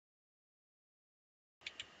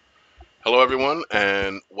Hello, everyone,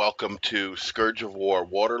 and welcome to Scourge of War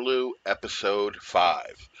Waterloo, Episode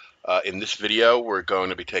 5. In this video, we're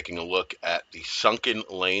going to be taking a look at the Sunken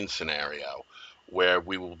Lane scenario, where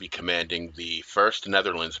we will be commanding the 1st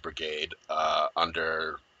Netherlands Brigade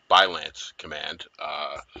under Bylant's command.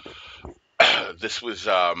 This was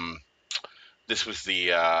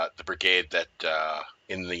the brigade that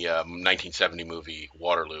in the 1970 movie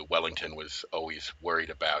Waterloo, Wellington was always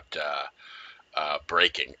worried about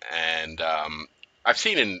breaking, and I've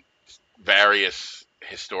seen in various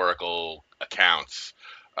historical accounts.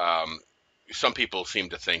 Um, some people seem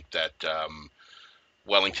to think that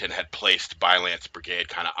Wellington had placed Bylant's brigade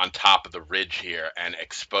kind of on top of the ridge here and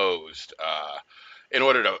exposed in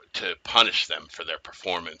order to punish them for their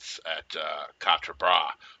performance at Quatre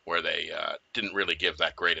Bras, where they didn't really give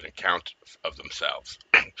that great an account of themselves.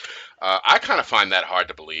 I kind of find that hard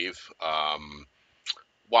to believe.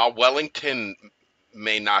 While Wellington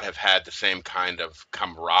may not have had the same kind of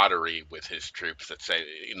camaraderie with his troops that, say,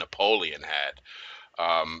 Napoleon had,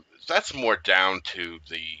 that's more down to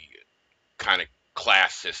the kind of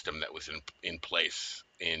class system that was in place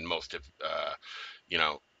in most of you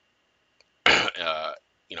know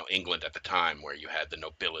England at the time, where you had the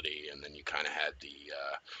nobility and then you kind of had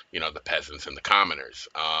the peasants and the commoners.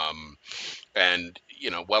 And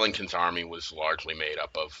Wellington's army was largely made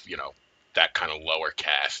up of that kind of lower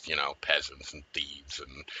caste, peasants and thieves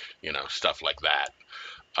and stuff like that.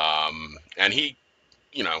 And he,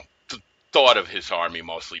 you know, thought of his army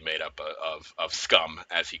mostly made up of scum,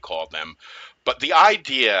 as he called them. But the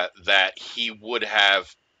idea that he would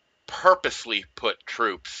have purposely put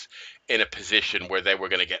troops in a position where they were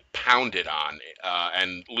going to get pounded on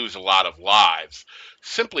and lose a lot of lives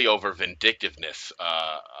simply over vindictiveness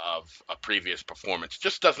of a previous performance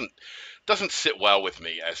just doesn't sit well with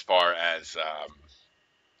me as far as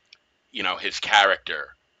his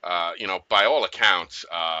character. By all accounts,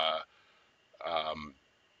 um,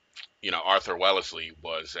 Arthur Wellesley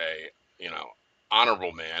was a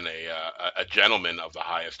honorable man, a gentleman of the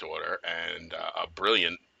highest order, and a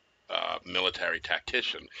brilliant military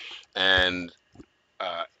tactician. And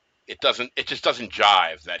uh, it just doesn't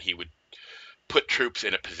jive that he would put troops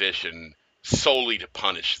in a position solely to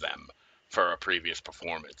punish them for a previous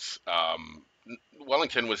performance.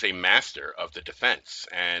 Wellington was a master of the defense,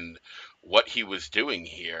 and what he was doing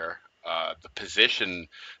here, the position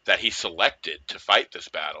that he selected to fight this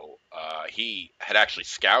battle, he had actually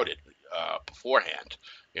scouted beforehand,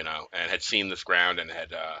 and had seen this ground and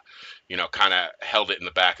had, kind of held it in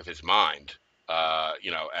the back of his mind,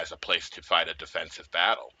 as a place to fight a defensive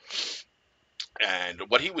battle. And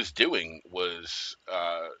what he was doing was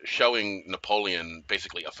showing Napoleon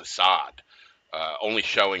basically a facade, only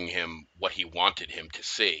showing him what he wanted him to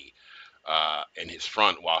see in his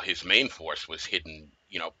front, while his main force was hidden,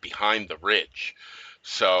 behind the ridge.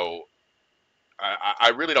 So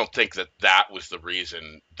I really don't think that was the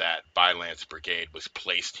reason that Bylant's brigade was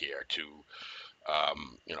placed here to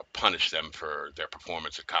punish them for their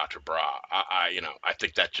performance at Quatre Bras. I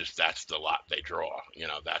think that's the lot they draw.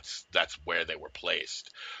 That's where they were placed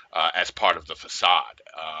as part of the facade,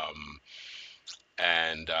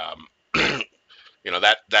 and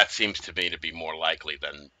that seems to me to be more likely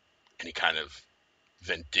than any kind of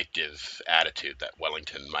vindictive attitude that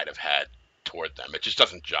Wellington might have had toward them. It just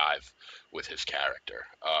doesn't jive with his character,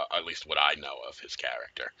 at least what I know of his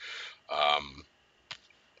character. Um,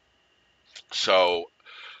 so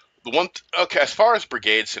okay, as far as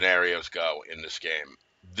brigade scenarios go in this game,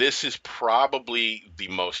 this is probably the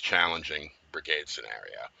most challenging brigade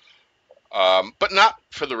scenario. But not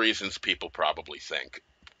for the reasons people probably think.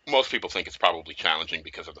 Most people think it's probably challenging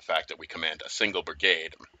because of the fact that we command a single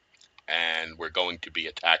brigade and we're going to be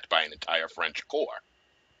attacked by an entire French corps,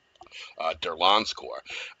 Derland's corps.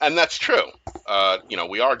 And that's true.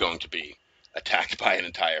 We are going to be attacked by an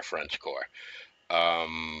entire French corps.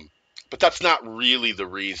 But that's not really the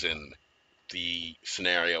reason the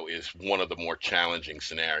scenario is one of the more challenging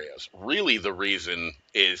scenarios. Really, the reason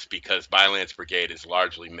is because Bylant's brigade is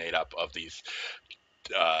largely made up of these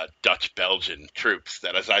Dutch Belgian troops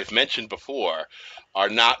that, as I've mentioned before, are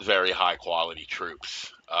not very high quality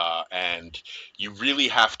troops. And you really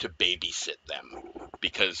have to babysit them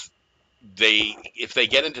because if they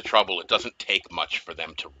get into trouble, it doesn't take much for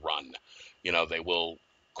them to run. They will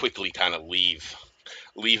quickly kind of leave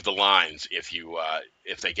the lines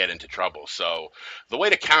if they get into trouble. So the way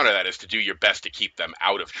to counter that is to do your best to keep them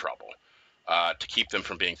out of trouble, to keep them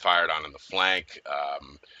from being fired on in the flank,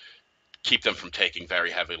 keep them from taking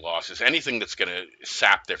very heavy losses. Anything that's going to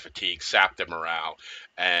sap their fatigue, sap their morale,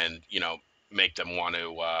 and make them want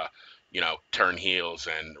to turn heels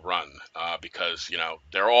and run, because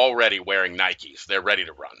they're already wearing Nikes. They're ready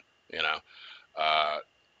to run. You know, uh,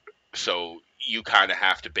 so you kind of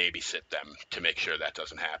have to babysit them to make sure that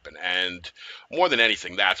doesn't happen. And more than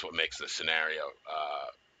anything, that's what makes this scenario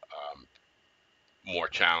more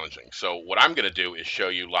challenging. So what I'm going to do is show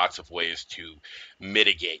you lots of ways to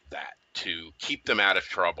mitigate that, to keep them out of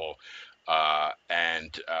trouble,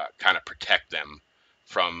 and kind of protect them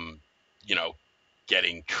from,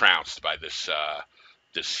 getting trounced by this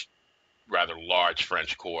rather large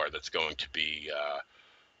French corps that's going to be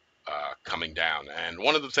coming down. And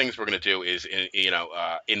one of the things we're going to do is,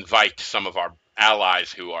 invite some of our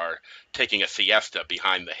allies who are taking a siesta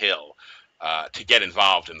behind the hill to get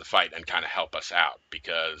involved in the fight and kind of help us out,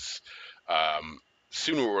 because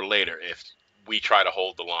sooner or later, if we try to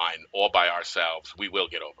hold the line all by ourselves, we will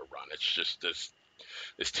get overrun. It's just there's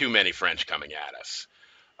too many French coming at us.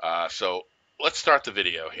 So let's start the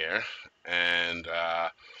video here, and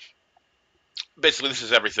basically this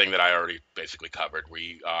is everything that I already basically covered.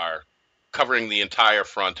 We are covering the entire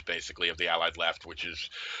front basically of the Allied left, which is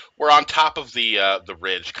we're on top of the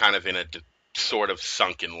ridge, kind of in a sort of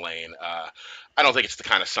sunken lane. I don't think it's the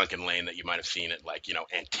kind of sunken lane that you might have seen at, like,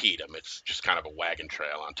 Antietam. It's just kind of a wagon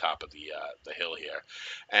trail on top of the hill here.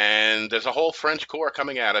 And there's a whole French corps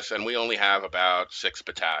coming at us, and we only have about 6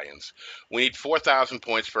 battalions. We need 4,000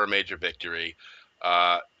 points for a major victory.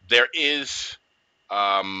 There is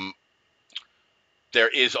only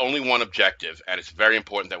one objective, and it's very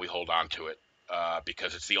important that we hold on to it,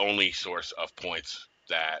 because it's the only source of points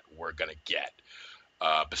that we're going to get.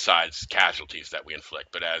 Besides casualties that we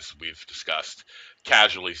inflict. But as we've discussed,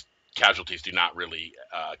 casualties do not really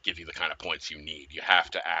give you the kind of points you need. You have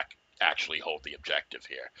to actually hold the objective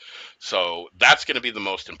here. So that's going to be the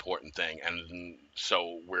most important thing. And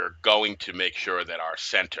so we're going to make sure that our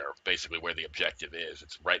center, basically where the objective is,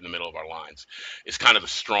 it's right in the middle of our lines, is kind of the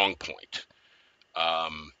strong point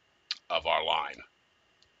of our line.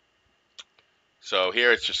 So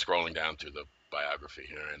here it's just scrolling down through the biography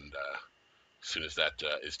here, and as soon as that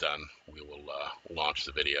is done, we will launch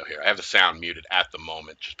the video here. I have the sound muted at the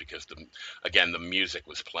moment just because, the music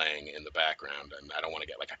was playing in the background, and I don't want to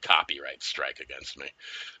get like a copyright strike against me.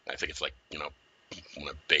 I think it's like, one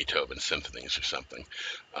of Beethoven's symphonies or something.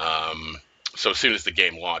 So as soon as the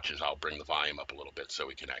game launches, I'll bring the volume up a little bit so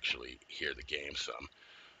we can actually hear the game some.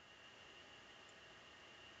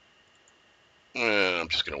 I'm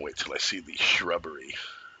just going to wait till I see the shrubbery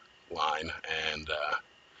line, and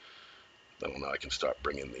then I can start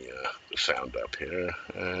bringing the sound up here,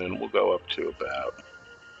 and we'll go up to about,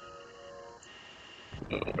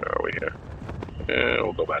 where are we here? And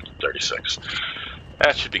we'll go back to 36.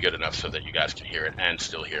 That should be good enough so that you guys can hear it and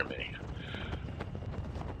still hear me.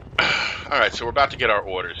 All right, so we're about to get our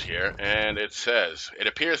orders here, and it says, it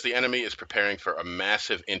appears the enemy is preparing for a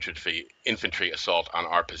massive infantry assault on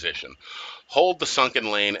our position. Hold the sunken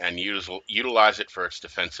lane and utilize it for its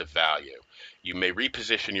defensive value. You may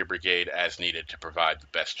reposition your brigade as needed to provide the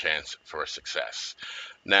best chance for a success.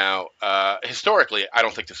 Now, historically, I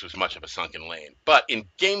don't think this was much of a sunken lane, but in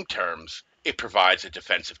game terms, it provides a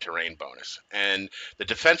defensive terrain bonus. And the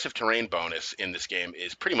defensive terrain bonus in this game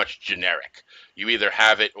is pretty much generic. You either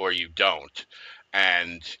have it or you don't.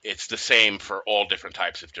 And it's the same for all different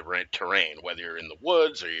types of terrain, whether you're in the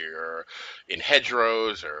woods or you're in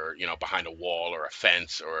hedgerows or, behind a wall or a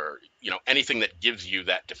fence or, anything that gives you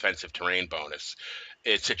that defensive terrain bonus.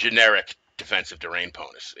 It's a generic defensive terrain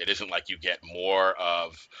bonus. It isn't like you get more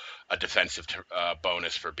of a defensive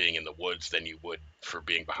bonus for being in the woods than you would for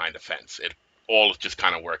being behind a fence. It all just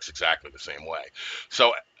kind of works exactly the same way.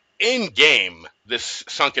 So in game, this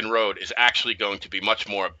sunken road is actually going to be much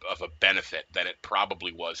more of a benefit than it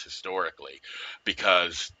probably was historically,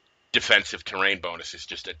 because defensive terrain bonus is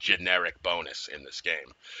just a generic bonus in this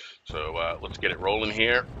game. So let's get it rolling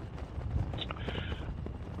here.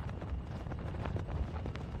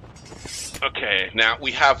 Okay, now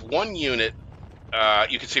we have one unit.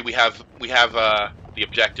 You can see we have the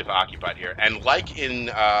objective occupied here, and like in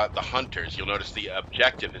the Hunters, you'll notice the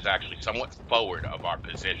objective is actually somewhat forward of our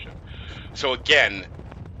position. So again,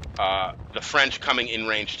 the French coming in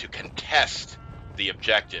range to contest the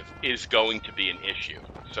objective is going to be an issue.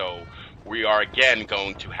 So we are again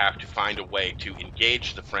going to have to find a way to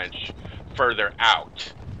engage the French further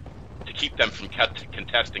out to keep them from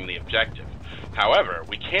contesting the objective. However,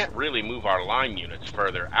 we can't really move our line units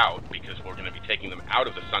further out because we're going to be taking them out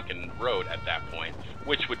of the sunken road at that point,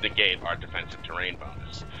 which would negate our defensive terrain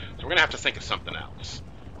bonus. So we're going to have to think of something else.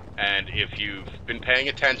 And if you've been paying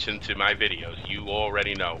attention to my videos, you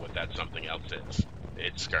already know what that something else is.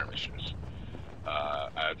 It's skirmishers.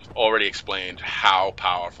 I've already explained how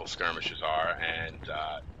powerful skirmishers are, and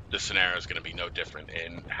this scenario is going to be no different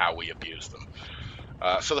in how we abuse them.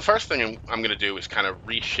 So the first thing I'm going to do is kind of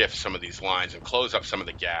reshift some of these lines and close up some of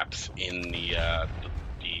the gaps in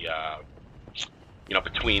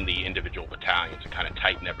between the individual battalions and kind of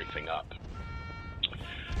tighten everything up.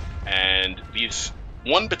 And these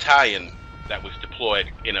one battalion that was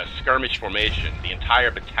deployed in a skirmish formation, the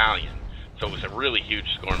entire battalion, so it was a really huge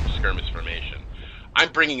skirmish formation,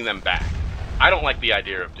 I'm bringing them back. I don't like the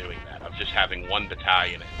idea of doing that, of just having one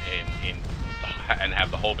battalion and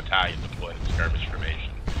have the whole battalion deployed in skirmish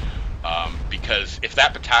formation. Because if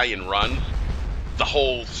that battalion runs, the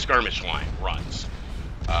whole skirmish line runs.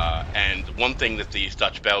 And one thing that these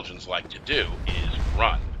Dutch Belgians like to do is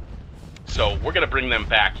run. So we're going to bring them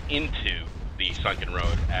back into the Sunken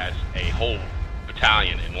Road as a whole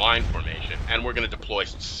battalion in line formation, and we're going to deploy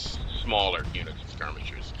smaller units of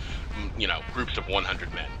skirmishers, groups of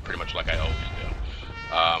 100 men, pretty much like I always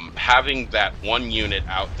do. Having that one unit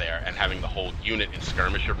out there and having the whole unit in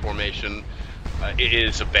skirmisher formation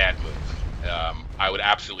is a bad move. I would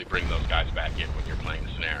absolutely bring those guys back in when you're playing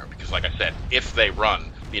the scenario, because like I said, if they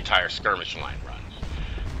run, the entire skirmish line runs.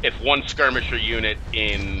 If one skirmisher unit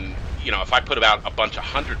if I put about a bunch of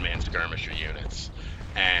 100-man skirmisher units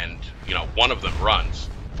and, one of them runs,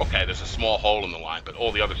 okay, there's a small hole in the line, but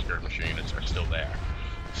all the other skirmisher units are still there.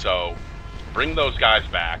 So bring those guys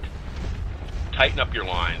back, tighten up your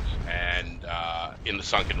lines and in the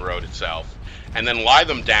Sunken Road itself, and then lie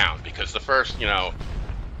them down, because the first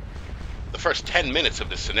 10 minutes of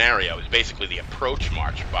this scenario is basically the approach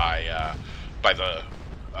march by the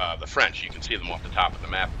French. You can see them off the top of the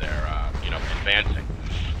map there, advancing.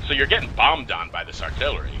 So you're getting bombed on by this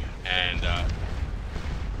artillery, and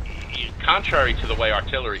contrary to the way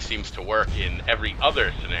artillery seems to work in every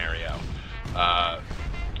other scenario,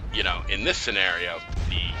 in this scenario,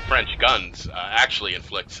 the French guns actually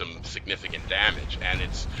inflict some significant damage, and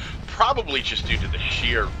it's probably just due to the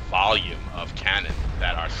sheer volume of cannon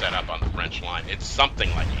that are set up on the French line. It's something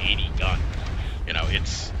like 80 guns.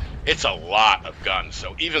 It's a lot of guns.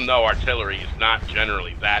 So even though artillery is not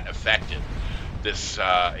generally that effective, this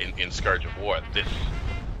in Scourge of War, this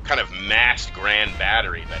kind of massed grand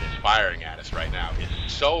battery that is firing at us right now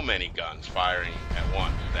is so many guns firing at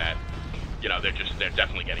once that they're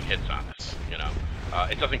definitely getting hits on us.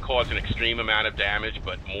 It doesn't cause an extreme amount of damage,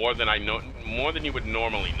 but more than you would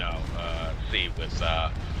normally see with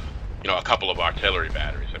a couple of artillery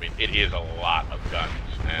batteries. I mean, it is a lot of guns,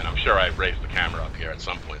 and I'm sure I've raised the camera up here at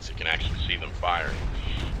some point so you can actually see them firing.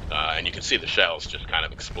 And you can see the shells just kind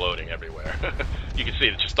of exploding everywhere. You can see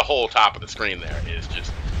that just the whole top of the screen there is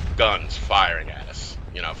just guns firing at us,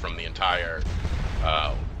 from the entire,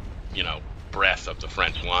 breadth of the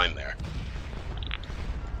French line there.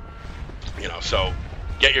 So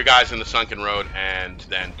get your guys in the Sunken Road and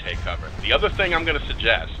then take cover. The other thing I'm going to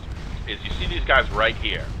suggest is you see these guys right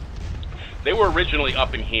here. They were originally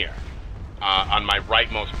up in here on my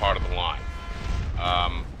rightmost part of the line.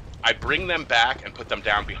 I bring them back and put them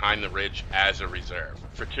down behind the ridge as a reserve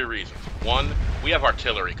for two reasons. One, we have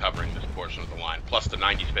artillery covering this portion of the line, plus the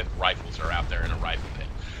 95th Rifles are out there in a rifle pit.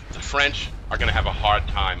 The French are going to have a hard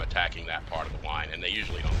time attacking that part of the line, and they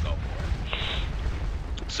usually don't go for it.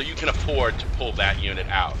 So you can afford to pull that unit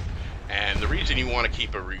out. And the reason you want to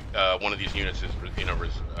keep one of these units in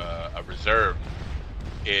a reserve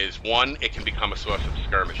is, one, it can become a source of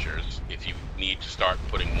skirmishers if you need to start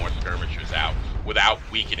putting more skirmishers out without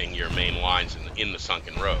weakening your main lines in the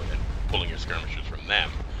Sunken Road and pulling your skirmishers from them.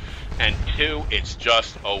 And two, it's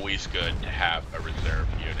just always good to have a reserve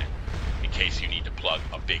unit in case you need to plug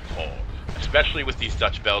a big hole, especially with these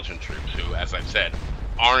Dutch-Belgian troops who, as I've said,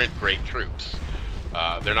 aren't great troops.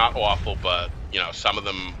 They're not awful, but some of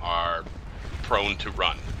them are prone to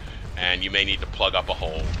run, and you may need to plug up a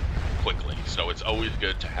hole quickly. So it's always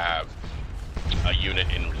good to have a unit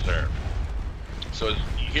in reserve. So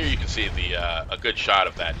here you can see a good shot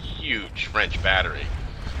of that huge French battery.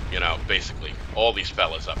 Basically all these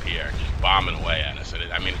fellas up here just bombing away at us. And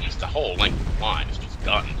it's just the whole length of the line is just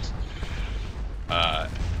guns.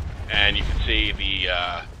 And you can see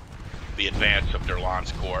the advance of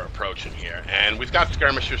Derland's Corps approaching here, and we've got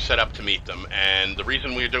skirmishers set up to meet them. And the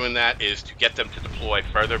reason we're doing that is to get them to deploy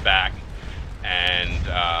further back and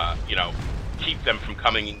keep them from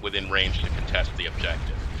coming within range to contest the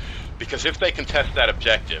objective. Because if they contest that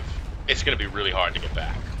objective, it's going to be really hard to get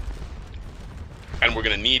back, and we're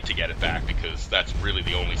going to need to get it back because that's really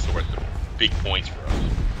the only source of big points for us.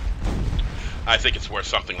 I think it's worth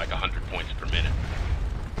something like 100 points per minute.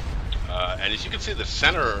 And as you can see, the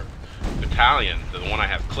center battalion, the one I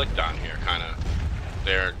have clicked on here,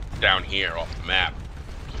 they're down here off the map,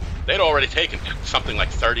 they'd already taken something like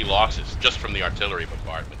 30 losses just from the artillery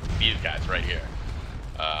bombardment. These guys right here.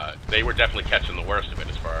 They were definitely catching the worst of it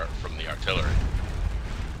as far from the artillery.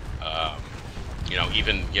 You know,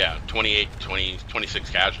 even, yeah, 26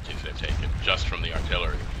 casualties they've taken just from the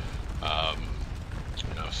artillery.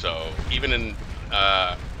 You know, so even in,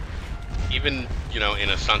 you know, in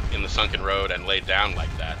the sunken road and laid down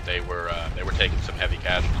like that, they were taking some heavy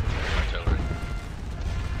casualties from the artillery.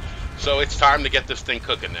 So it's time to get this thing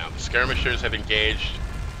cooking now. The skirmishers have engaged.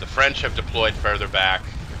 The French have deployed further back.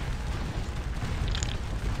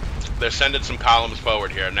 They're sending some columns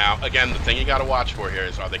forward here. Now, again, the thing you got to watch for here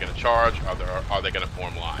is, are they going to charge? Are they going to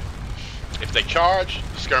form line? If they charge,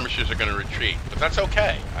 the skirmishers are going to retreat. But that's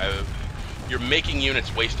okay. You're making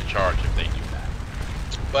units waste a charge if they do that.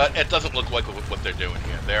 But it doesn't look like what they're doing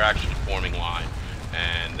here. They're actually forming line,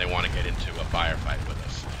 and they want to get into a firefight with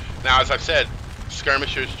us. Now, as I've said,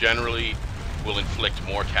 skirmishers generally will inflict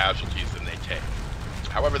more casualties than they take.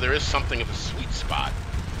 However, there is something of a sweet spot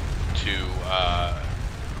to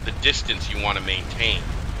the distance you want to maintain.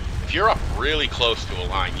 If you're up really close to a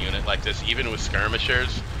line unit like this, even with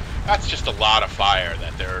skirmishers, that's just a lot of fire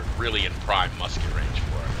that they're really in prime musket range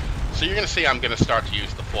for. So you're going to see I'm going to start to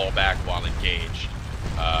use the fallback while engaged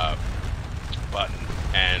button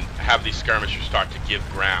and have these skirmishers start to give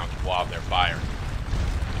ground while they're firing.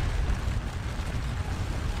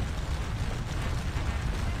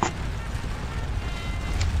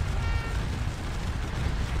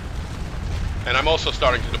 And I'm also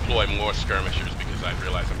starting to deploy more skirmishers because I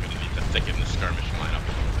realize I'm going to need to thicken the skirmish line up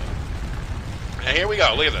a little bit. And here we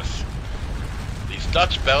go. Look at this. These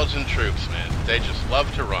Dutch-Belgian troops, man, they just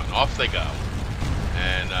love to run. Off they go.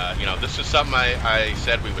 And, you know, this is something I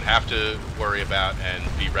said we would have to worry about and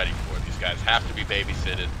be ready for. These guys have to be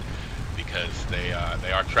babysitted because they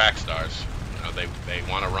are track stars. You know, they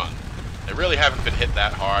want to run. They really haven't been hit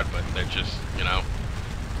that hard, but they're just, you know,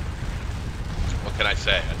 what can I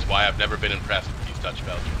say? That's why I've never been impressed with these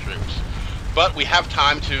Dutch-Belgian troops. But we have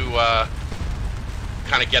time to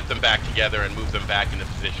kind of get them back together and move them back into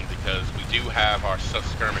position because we do have our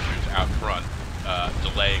skirmishers out front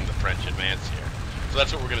delaying the French advance here. So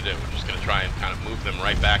that's what we're going to do. We're just going to try and kind of move them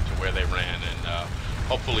right back to where they ran, and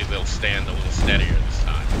hopefully they'll stand a little steadier this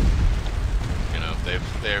time. You know,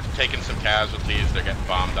 they've taken some casualties. They're getting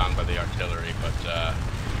bombed on by the artillery, but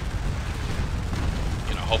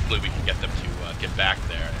you know, hopefully we can get them to get back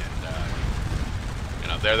there. And you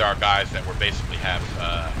know, they're our guys that we're basically have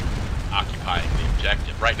occupying the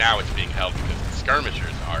objective. Right now it's being held because the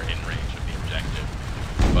skirmishers are in range of the objective.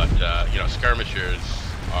 But you know, skirmishers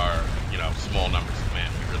are, you know, small numbers of men.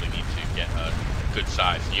 We really need to get a good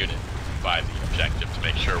sized unit by the objective to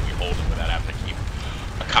make sure we hold it without having to keep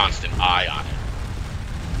a constant eye on it.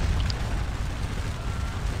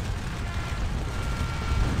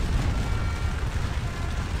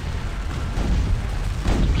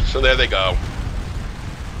 So there they go.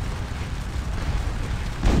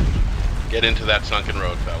 Get into that sunken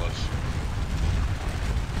road, fellas.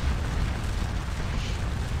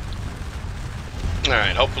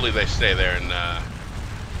 Alright, hopefully they stay there and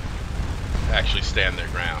actually stand their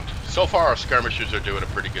ground. So far our skirmishers are doing a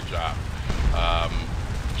pretty good job.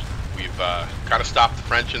 We've kind of stopped the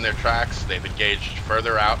French in their tracks. They've engaged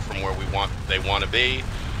further out from where they want to be,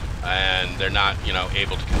 and they're not, you know,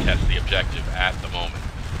 able to contest the objective at the moment.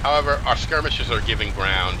 However, our skirmishers are giving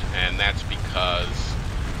ground, and that's because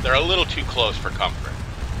they're a little too close for comfort.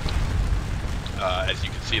 As you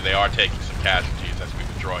can see, they are taking some casualties as we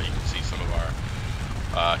withdraw. You can see some of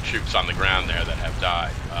our troops on the ground there that have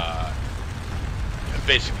died.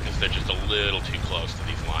 Basically because they're just a little too close to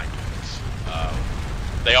these line units.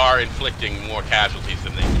 They are inflicting more casualties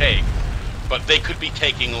than they take, but they could be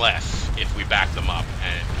taking less if we back them up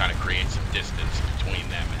and kind of create some distance between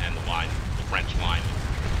them and the French line.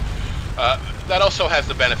 That also has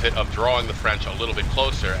the benefit of drawing the French a little bit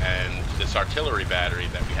closer, and this artillery battery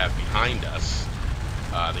that we have behind us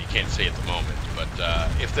that you can't see at the moment, but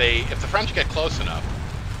if the French get close enough,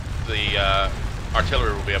 the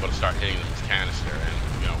artillery will be able to start hitting them with canister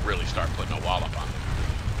and, you know, really start putting a wallop on them.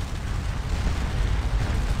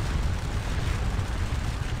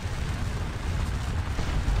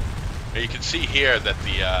 Now you can see here that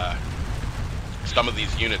some of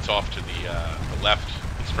these units off to the left,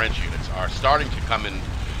 these French units, are starting to come in,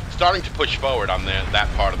 starting to push forward on that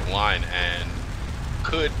part of the line, and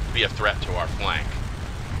could be a threat to our flank.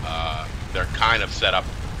 They're kind of set up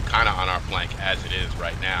kind of on our flank as it is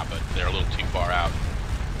right now, but they're a little too far out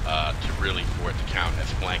for it to count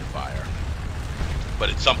as flank fire. But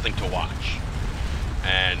it's something to watch,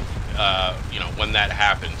 and you know, when that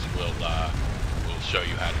happens, we'll show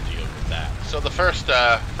you how to deal with that. So the first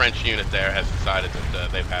French unit there has decided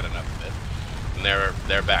that they've had enough of it, and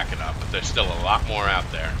they're backing up. But there's still a lot more out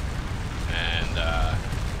there, and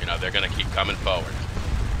you know, they're going to keep coming forward.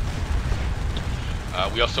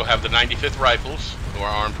 We also have the 95th Rifles, who are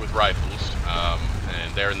armed with rifles,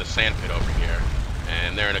 and they're in the sandpit over here,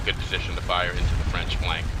 and they're in a good position to fire into the French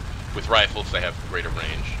flank. With rifles, they have greater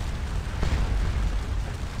range.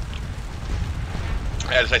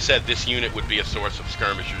 As I said, this unit would be a source of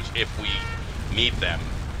skirmishers if we need them,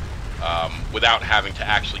 without having to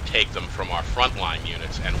actually take them from our frontline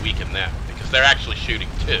units and weaken them, because they're actually shooting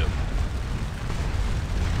too.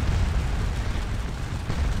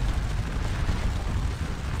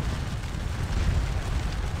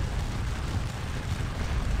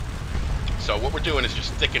 So what we're doing is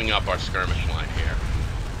just thickening up our skirmish line here.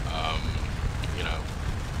 You know,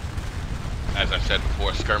 as I've said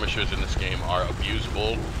before, skirmishers in this game are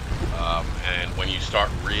abusable, and when you start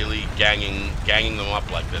really ganging them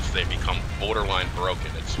up like this, they become borderline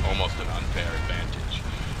broken. It's almost an unfair advantage,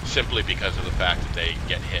 simply because of the fact that they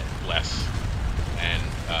get hit less and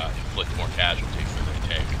inflict more casualties than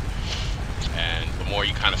they take. And the more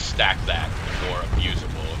you kind of stack that, the more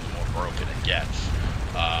abusable and the more broken it gets.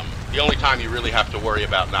 The only time you really have to worry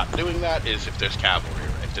about not doing that is if there's cavalry,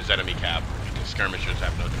 if there's enemy cavalry, because skirmishers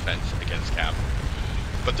have no defense against cavalry.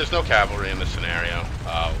 But there's no cavalry in this scenario.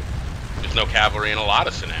 There's no cavalry in a lot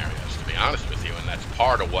of scenarios, to be honest with you, and that's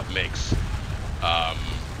part of what makes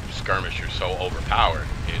skirmishers so overpowered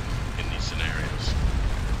in these scenarios.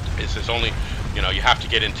 Is there's only, you know, you have to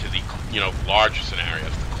get into the, you know, larger scenarios,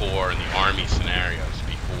 the corps and the army scenarios,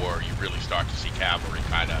 before you really start to see cavalry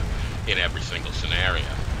kind of in every single scenario.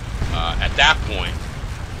 At that point,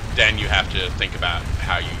 then you have to think about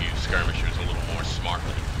how you use skirmishers a little more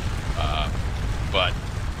smartly. But,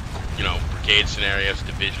 you know, brigade scenarios,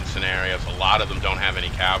 division scenarios, a lot of them don't have any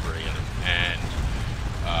cavalry in them, and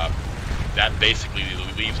that basically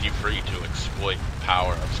leaves you free to exploit the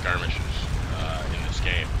power of skirmishers in this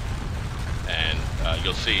game. And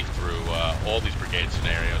you'll see through all these brigade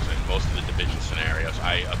scenarios and most of the division scenarios,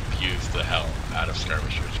 I abuse the hell out of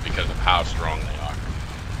skirmishers because of how strong they are.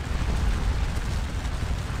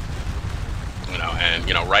 You know, and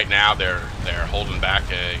you know, right now they're holding back,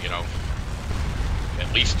 you know,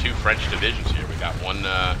 at least 2 French divisions here. We got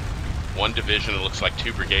one division that looks like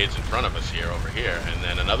 2 brigades in front of us here, over here, and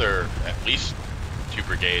then another at least 2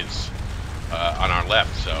 brigades on our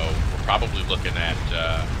left. So we're probably looking at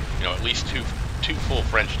you know, at least two full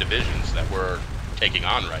French divisions that we're taking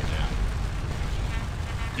on right now,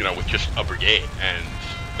 you know, with just a brigade. And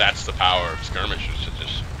that's the power of skirmishers, to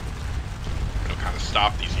just, you know, kind of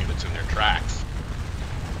stop these units in their tracks.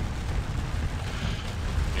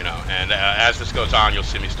 You know, and as this goes on, you'll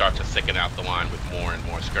see me start to thicken out the line with more and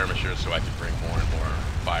more skirmishers, so I can bring more and more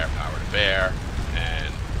firepower to bear.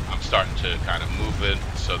 And I'm starting to kind of move it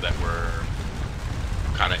so that we're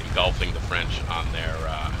kind of engulfing the French on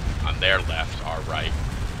their left, our right.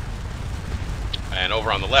 And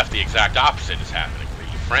over on the left, the exact opposite is happening.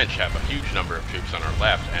 The French have a huge number of troops on our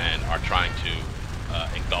left and are trying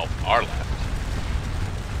to engulf our left.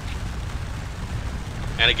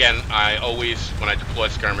 And again, I always, when I deploy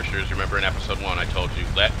skirmishers, remember in episode 1 I told you,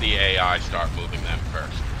 let the AI start moving them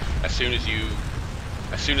first. As soon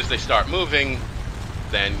as they start moving,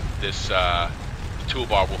 then this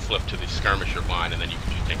toolbar will flip to the skirmisher line, and then you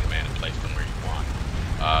can just take command and place them where you want.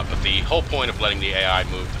 But the whole point of letting the AI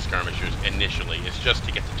move the skirmishers initially is just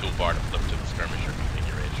to get the toolbar to flip to the skirmisher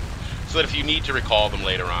configuration, so that if you need to recall them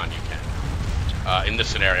later on, you can. In this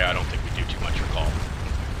scenario, I don't think we do too much recall.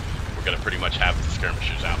 We're going to pretty much have the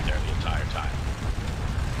skirmishers out there the entire time.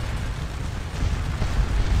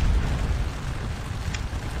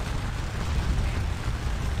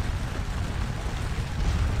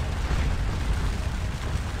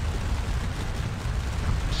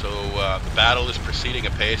 So the battle is proceeding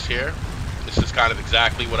apace here. This is kind of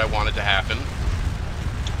exactly what I wanted to happen.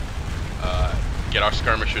 Get our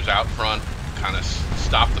skirmishers out front, kind of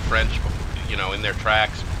stop the French, you know, in their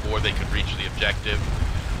tracks before they could reach the objective,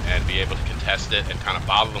 and be able to contest it and kind of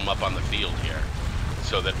bottle them up on the field here,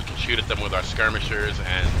 so that we can shoot at them with our skirmishers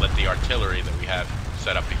and let the artillery that we have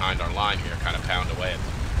set up behind our line here kind of pound away at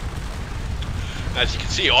them. As you can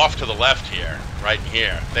see off to the left here, right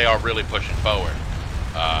here, they are really pushing forward.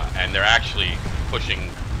 And they're actually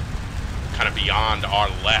pushing kind of beyond our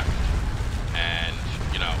left. And,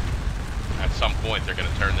 you know, at some point they're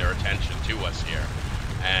going to turn their attention to us here.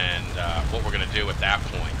 And what we're going to do at that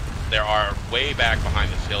point, there are, way back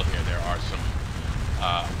behind this hill here, there are some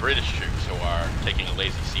British troops who are taking a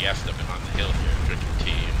lazy siesta behind the hill here, drinking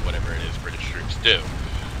tea and whatever it is British troops do.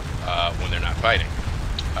 when they're not fighting.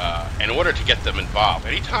 In order to get them involved,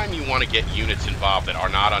 anytime you want to get units involved that are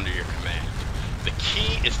not under your command, the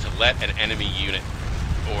key is to let an enemy unit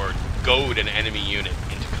or goad an enemy unit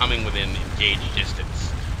into coming within engaged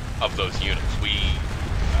distance of those units.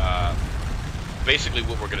 Basically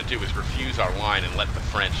what we're going to do is refuse our line and let the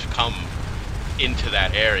French come into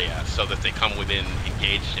that area so that they come within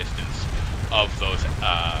engaged distance of those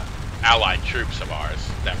allied troops of ours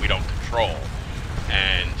that we don't control.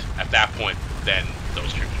 And at that point, then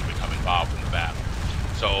those troops will become involved in the battle.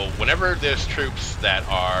 So whenever there's troops that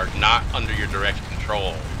are not under your direct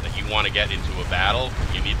control that you want to get into a battle,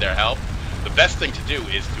 you need their help, the best thing to do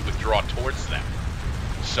is to withdraw towards them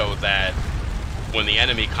so that when the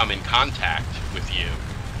enemy come in contact with you,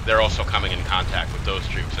 they're also coming in contact with those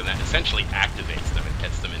troops, and that essentially activates them and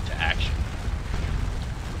gets them into action.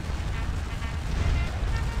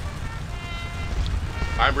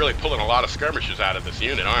 I'm really pulling a lot of skirmishers out of this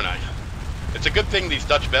unit, aren't I? It's a good thing these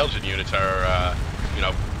Dutch-Belgian units are, you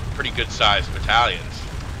know, pretty good-sized battalions.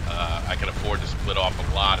 I can afford to split off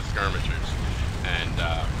a lot of skirmishers and,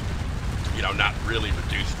 you know, not really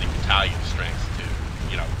reduce the battalion strength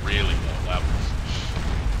to, you know, really low levels.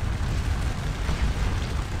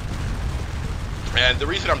 And the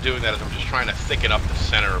reason I'm doing that is I'm just trying to thicken up the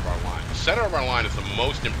center of our line. The center of our line is the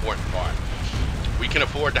most important part. We can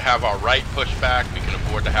afford to have our right push back, we can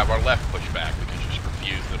afford to have our left push back. We can just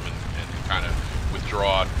refuse them and kind of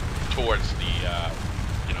withdraw towards the,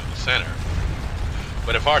 you know, the center.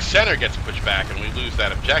 But if our center gets pushed back and we lose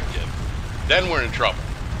that objective, then we're in trouble,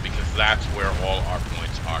 because that's where all our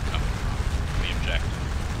points are coming from, the objective.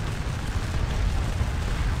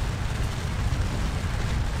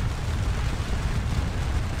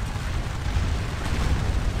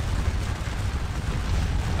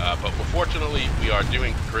 But fortunately, we are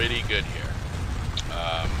doing pretty good here.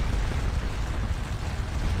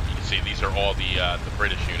 You can see these are all the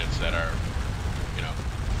British units that are, you know,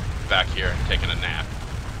 back here taking a nap.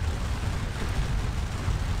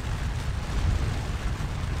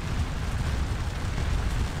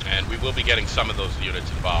 And we will be getting some of those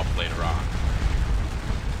units involved later on.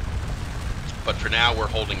 But for now, we're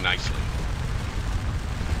holding nicely.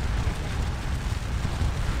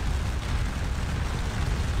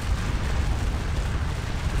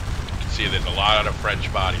 See, there's a lot of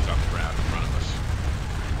French bodies on the ground in front of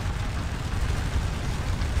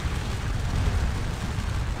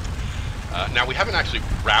us. Now, we haven't actually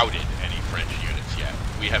routed any French units yet.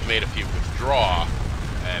 We have made a few withdraw,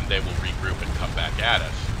 and they will regroup and come back at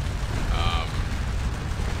us.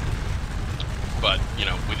 But, you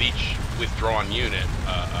know, with each withdrawn unit,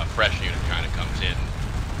 a fresh unit kind of comes in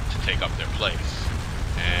to take up their place.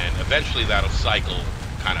 And eventually that'll cycle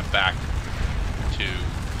kind of back to,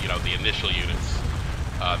 you know, the initial units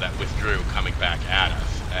that withdrew coming back at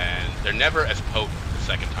us, and they're never as potent the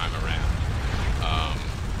second time around,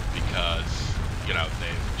 because, you know,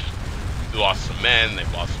 they've lost some men,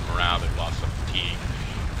 they've lost some morale, they've lost some fatigue,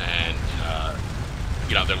 and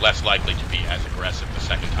you know, they're less likely to be as aggressive the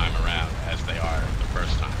second time around as they are the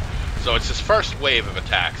first time. So it's this first wave of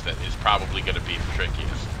attacks that is probably going to be the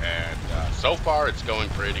trickiest, and so far it's going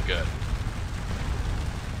pretty good.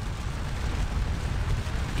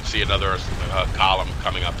 See another column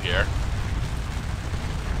coming up here,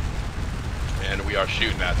 and we are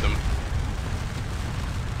shooting at them.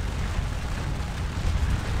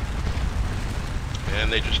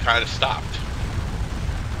 And they just kind of stopped,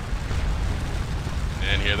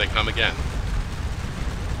 and here they come again.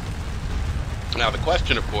 Now the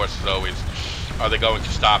question, of course, is always, are they going to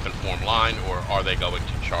stop and form line, or are they going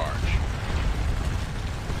to charge?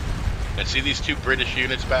 And see these two British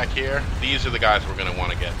units back here? These are the guys we're going to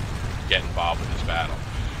want to get involved in this battle.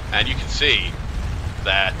 And you can see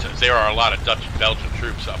that there are a lot of Dutch and Belgian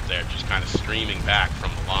troops up there just kind of streaming back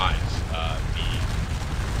from the lines.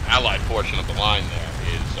 The Allied portion of the line there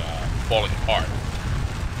is falling apart.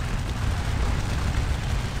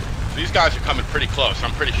 So these guys are coming pretty close.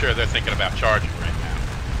 I'm pretty sure they're thinking about charging right now.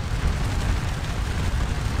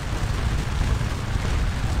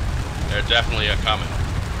 They're definitely coming.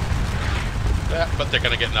 But they're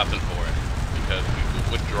going to get nothing for it, because we will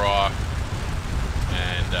withdraw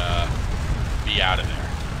and be out of there.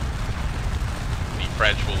 The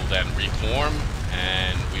French will then reform,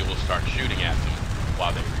 and we will start shooting at them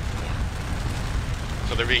while they reform.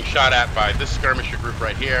 So they're being shot at by this skirmisher group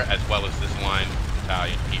right here, as well as this line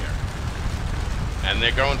battalion here. And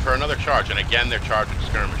they're going for another charge, and again they're charging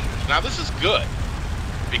skirmishers. Now this is good,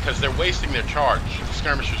 because they're wasting their charge. The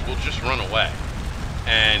skirmishers will just run away.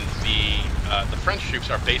 And the French troops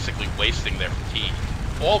are basically wasting their fatigue.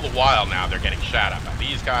 All the while now they're getting shot at by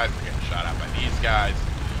these guys, they're getting shot at by these guys,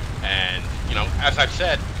 And, you know, as I've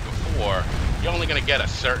said before, you're only going to get a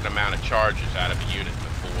certain amount of charges out of a unit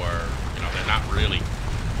before, you know, they're not really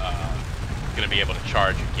going to be able to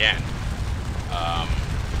charge again.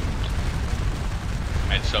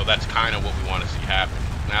 And so that's kind of what we want to see happen.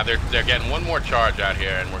 Now they're getting one more charge out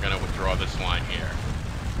here, and we're going to withdraw this line here.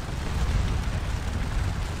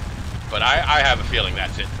 But I have a feeling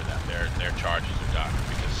that's it for them. Their charges are done,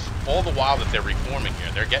 because all the while that they're reforming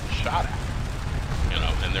here, they're getting shot at, you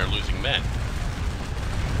know, and they're losing men.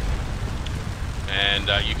 And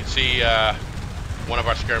you can see one of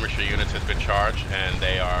our skirmisher units has been charged, and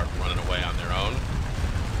they are running away on their own.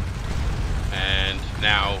 And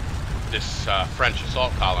now this French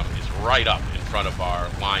assault column is right up in front of our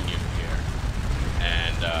line unit here.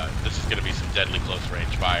 And this is going to be some deadly close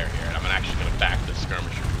range fire here. And I'm actually going to back the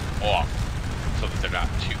skirmisher off so that they're not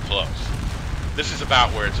too close. This is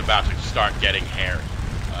about where it's about to start getting hairy.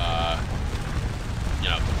 You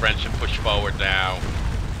know, the French have pushed forward now.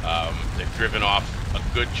 They've driven off a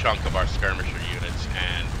good chunk of our skirmisher units,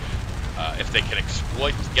 and if they can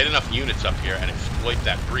get enough units up here and exploit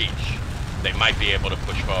that breach, they might be able to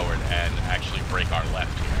push forward and actually break our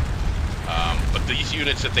left here. But these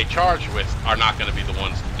units that they charge with are not going to be the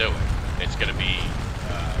ones to do it. It's going to be,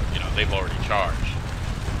 you know, they've already charged.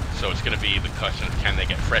 So it's going to be the question of, can they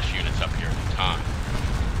get fresh units up here in time?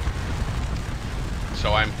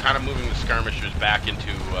 So I'm kind of moving the skirmishers back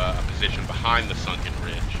into a position behind the Sunken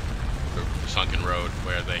ridge, the Sunken road,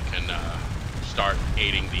 where they can start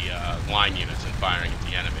aiding the line units and firing at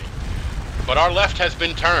the enemy. But our left has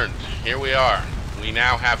been turned. Here we are. We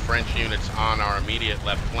now have French units on our immediate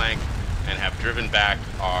left flank and have driven back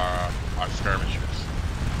our skirmishers.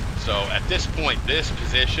 So at this point, this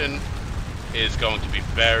position is going to be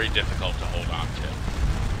very difficult to hold on to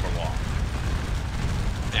for long.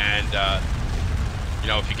 And you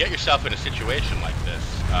know, if you get yourself in a situation like this,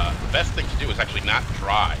 the best thing to do is actually not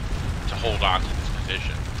try to hold on to this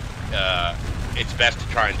position. It's best to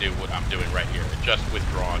try and do what I'm doing right here, just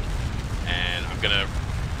withdrawn. And I'm going to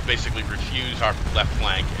basically refuse our left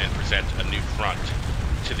flank and present a new front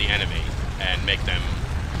to the enemy and make them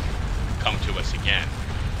come to us again.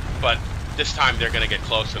 But this time they're going to get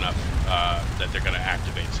close enough that they're going to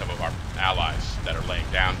activate some of our allies that are laying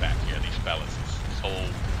down back here, these fellas, this whole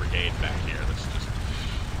brigade back here that's just,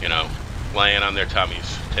 you know, laying on their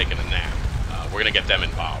tummies, taking a nap. We're going to get them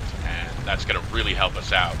involved, and that's going to really help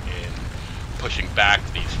us out in pushing back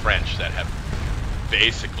these French that have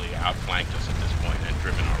basically outflanked us at this point and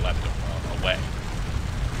driven our left away.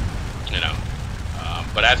 You know,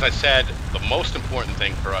 but as I said, the most important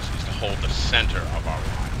thing for us is to hold the center of our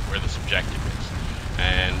line, where this objective is.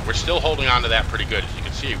 And we're still holding on to that pretty good. As you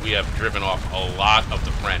can see, we have driven off a lot of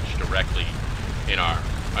the French directly in our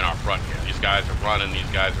front here. These guys are running, these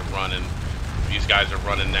guys are running, these guys are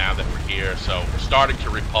running now that we're here. So we're starting to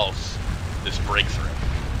repulse this breakthrough.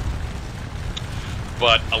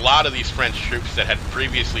 But a lot of these French troops that had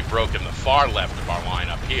previously broken the far left of our line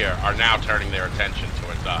up here are now turning their attention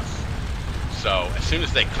towards us. So as soon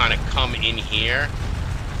as they kind of come in here,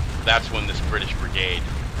 that's when this British brigade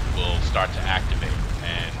will start to activate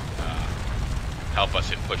and help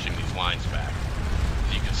us in pushing these lines back.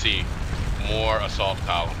 As you can see, more assault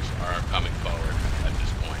columns are coming forward at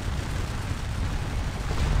this point.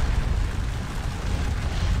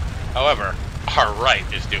 However, our right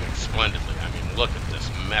is doing splendidly. I mean, look at this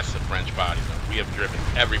mess of French bodies. We have driven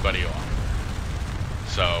everybody off.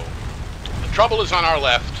 So the trouble is on our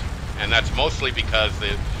left, and that's mostly because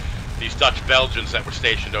these Dutch Belgians that were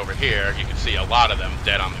stationed over here, you can see a lot of them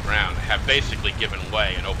dead on the ground, have basically given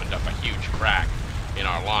way and opened up a huge crack in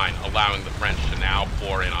our line, allowing the French to now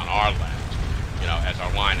pour in on our left, you know, as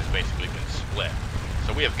our line has basically been split.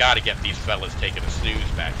 So we have got to get these fellas taking a snooze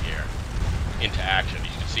back here into action. You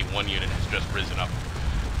can see one unit has just risen up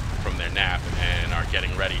from their nap and are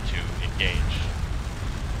getting ready to engage.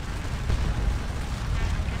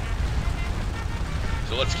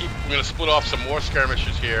 So we're going to split off some more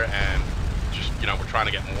skirmishers here, and just, you know, we're trying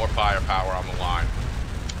to get more firepower on the line.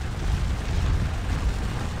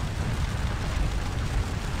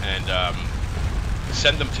 And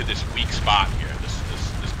send them to this weak spot here,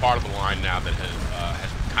 this part of the line now that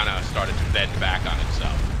has kind of started to bend back on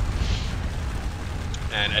itself.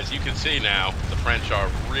 And as you can see now, the French are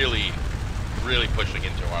really, really pushing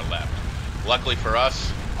into our left. Luckily for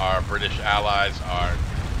us, our British allies are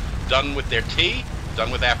done with their tea, done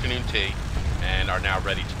with afternoon tea, and are now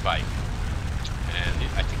ready to fight. And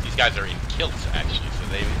I think these guys are in kilts, actually, so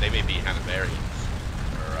they may be Hanoverians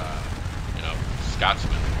or, you know,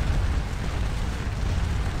 Scotsmen.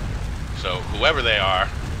 So whoever they are,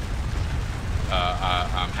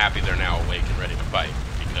 I'm happy they're now awake and ready to fight,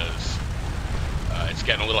 because it's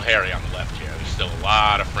getting a little hairy on the left here. There's still a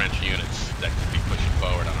lot of French units that could be pushing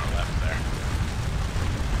forward on our left there.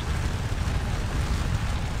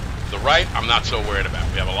 The right, I'm not so worried about.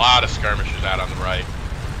 We have a lot of skirmishers out on the right,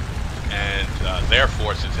 and their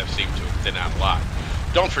forces have seemed to have thinned out a lot.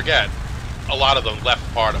 Don't forget, a lot of the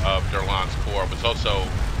left part of D'Erlon's corps was also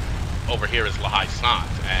over here is La Haye-Sainte,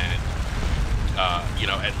 and you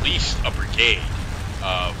know, at least a brigade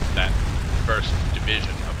of that first division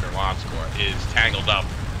of D'Erlon's corps is tangled up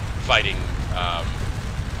fighting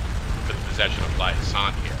for the possession of La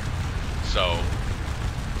Haye-Sainte here. So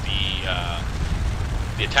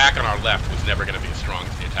the attack on our left was never going to be as strong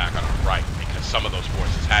as the attack on our right, because some of those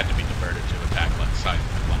forces had to be diverted to attack La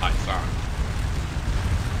Haye-Sainte.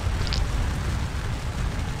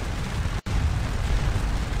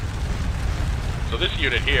 So this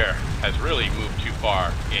unit here has really moved too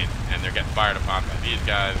far in, and they're getting fired upon by these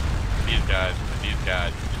guys, these guys, and these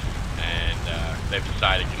guys, and they've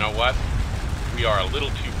decided, you know what, we are a little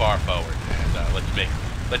too far forward, and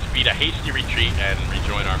let's beat a hasty retreat and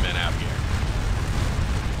rejoin our men out here.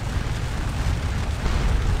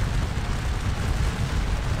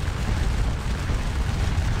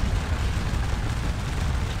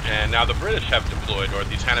 And now the British have deployed, or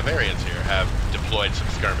these Hanoverians here have deployed some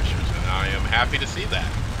skirmishers, and I am happy to see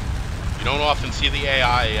that. You don't often see the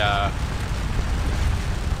AI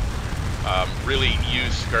really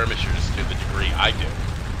use skirmishers to the degree I do.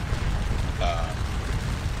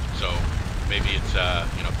 So maybe it's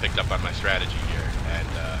you know, picked up on my strategy here and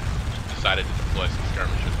decided to deploy some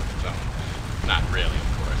skirmishers of its own. Not really,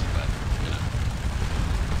 of course, but you know,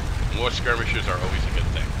 more skirmishers are always a good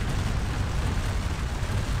thing.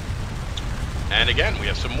 And again, we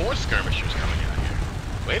have some more skirmishers coming out here.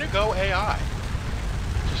 Way to go, AI.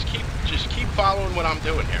 Just keep following what I'm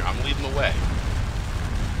doing here. I'm leading the way.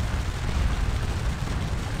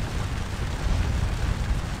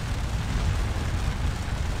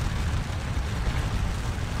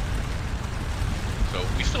 So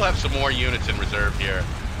we still have some more units in reserve here.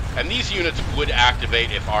 And these units would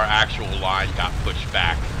activate if our actual line got pushed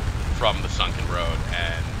back from the Sunken Road,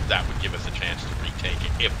 and that would give us a chance to retake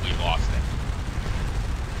it if we lost it.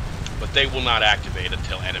 But they will not activate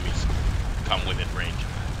until enemies come within range of that.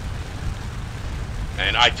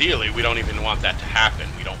 And ideally, we don't even want that to happen.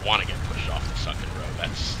 We don't want to get pushed off the Sunken Road.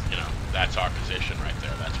 That's, you know, that's our position right there.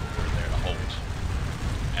 That's what we're there to hold.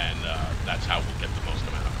 And that's how we'll get the most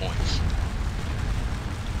amount of points.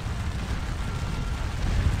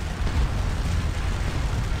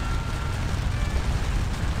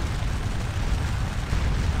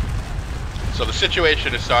 So the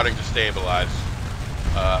situation is starting to stabilize.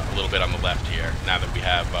 A little bit on the left here, now that we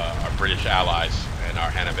have our British allies and our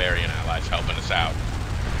Hanoverian allies helping us out.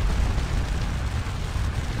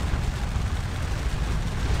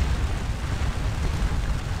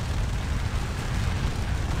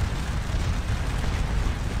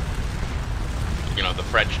 You know, the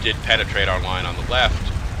French did penetrate our line on the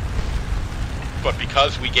left, but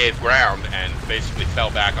because we gave ground and basically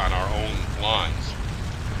fell back on our own lines,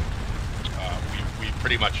 we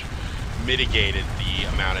pretty much mitigated the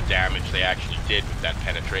amount of damage they actually did with that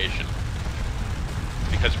penetration.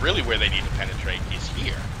 Because really where they need to penetrate is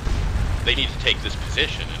here. They need to take this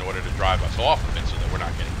position in order to drive us off of it so that we're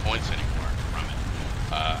not getting points anymore from it.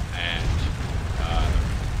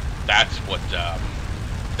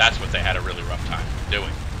 That's what they had a really rough time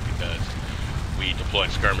doing, because we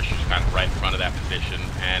deployed skirmishers kind of right in front of that position,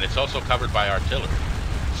 and it's also covered by artillery.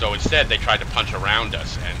 So instead they tried to punch around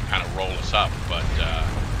us and kind of roll us up, but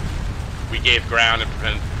we gave ground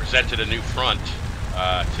and presented a new front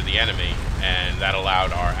to the enemy, and that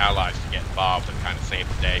allowed our allies to get involved and kind of save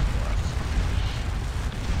the day for us.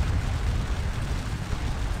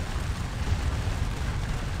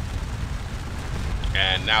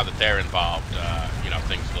 And now that they're involved, you know,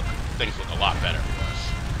 things look a lot better for us.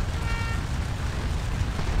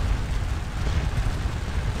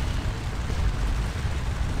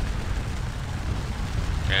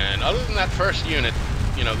 And other than that first unit,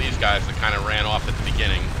 you know, these guys that kind of ran off at the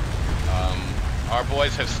beginning, our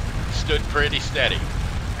boys have stood pretty steady.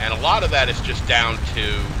 And a lot of that is just down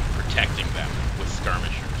to protecting them with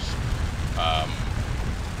skirmishers,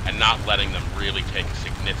 and not letting them really take a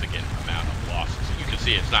significant amount of losses. You can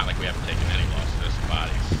see it's not like we haven't taken any losses. There's some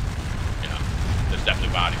bodies. You know, there's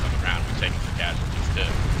definitely bodies on the ground. We've taken some casualties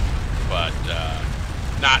too, but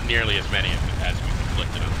not nearly as many as we've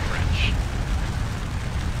inflicted on the French.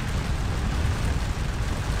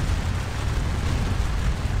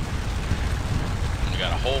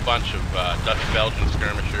 Got a whole bunch of Dutch-Belgian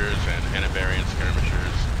skirmishers and Hanoverian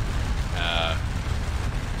skirmishers.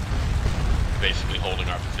 basically holding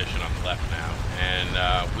our position on the left now.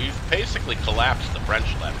 And we've basically collapsed the French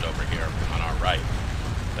left over here on our right.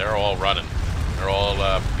 They're all running. They're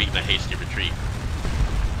all beating a hasty retreat.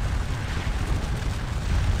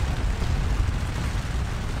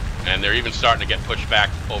 And they're even starting to get pushed back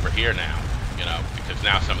over here now, you know, because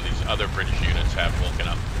now some of these other British units have woken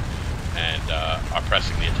up and are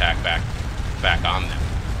pressing the attack back on them.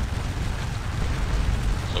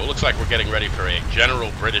 So it looks like we're getting ready for a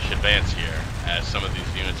general British advance here, as some of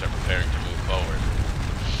these units are preparing to move forward.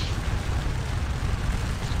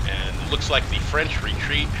 And it looks like the French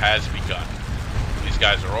retreat has begun. These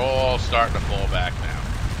guys are all starting to fall back now.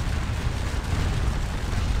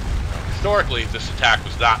 Historically, this attack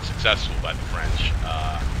was not successful by the French.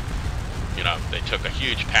 You know, they took a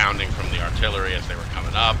huge pounding from the artillery as they were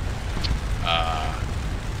coming up.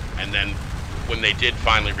 And then when they did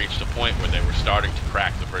finally reach the point where they were starting to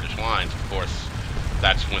crack the British lines, of course,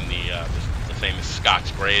 that's when the famous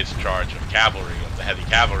Scots Greys charge of cavalry, of the heavy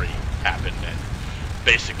cavalry, happened and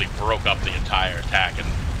basically broke up the entire attack and,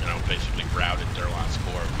 you know, basically routed Durland's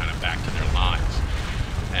corps kind of back to their lines.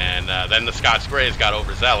 And then the Scots Greys got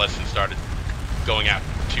overzealous and started going out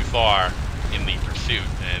too far in the pursuit,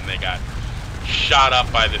 and they got shot up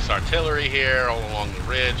by this artillery here all along the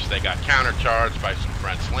ridge. They got countercharged by some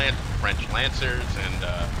French lancers and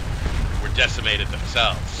were decimated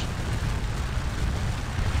themselves.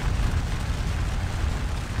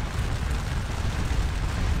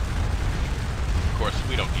 Of course,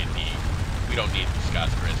 we don't need the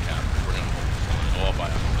Scots Greys cavalry. We're going to hold this line all by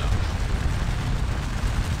ourselves.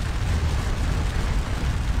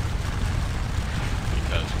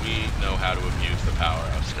 Because we know how to abuse the power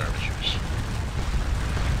of skirmishers.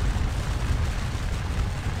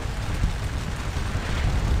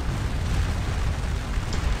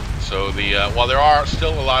 So while there are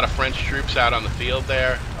still a lot of French troops out on the field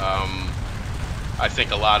there, I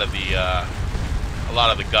think a lot of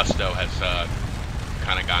the gusto has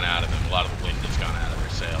kind of gone out of them. A lot of the wind has gone out of their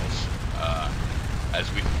sails, as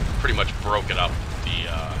we've pretty much broken up the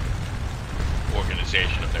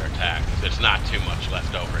organization of their attack. There's not too much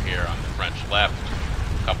left over here on the French left.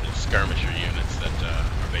 A couple of skirmisher units that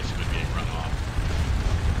are basically being run off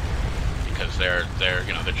because they're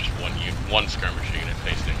just one skirmisher unit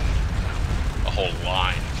facing a whole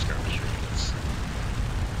line of skirmisher units.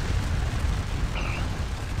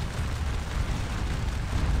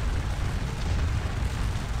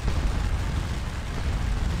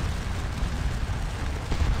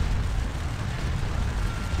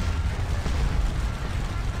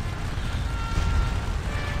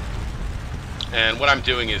 And what I'm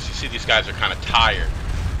doing is, you see these guys are kind of tired.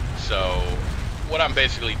 So what I'm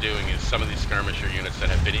basically doing is some of these skirmisher units that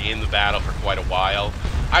have been in the battle for quite a while,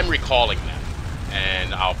 I'm recalling them.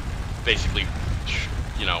 And I'll basically,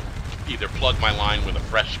 you know, either plug my line with a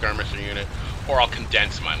fresh skirmisher unit, or I'll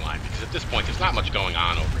condense my line. Because at this point, there's not much going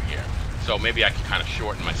on over here. So maybe I can kind of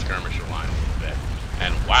shorten my skirmisher line a little bit.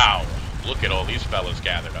 And wow, look at all these fellows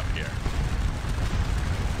gathered up here.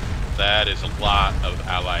 That is a lot of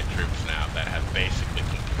Allied troops now that have basically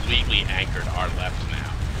completely anchored our left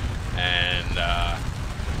now. And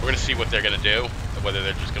we're going to see what they're going to do, whether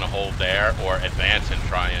they're just going to hold there or advance and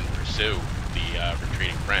try and pursue the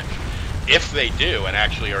retreating French. If they do and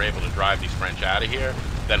actually are able to drive these French out of here,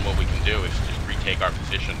 then what we can do is just retake our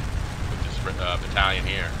position with this battalion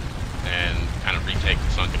here and kind of retake the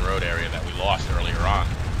Sunken Road area that we lost earlier on.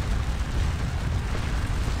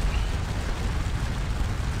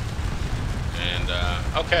 And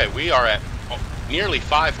okay, we are at nearly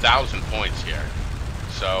 5,000 points here.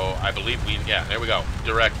 So I believe yeah, there we go,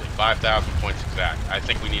 directly 5,000 points exact. I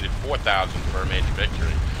think we needed 4,000 for a major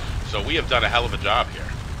victory. So we have done a hell of a job here.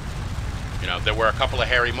 You know, there were a couple of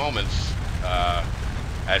hairy moments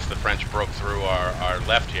as the French broke through our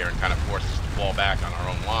left here and kind of forced us to fall back on our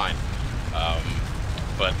own line.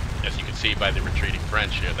 But as you can see by the retreating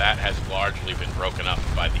French here, that has largely been broken up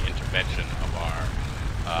by the intervention of our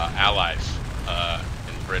allies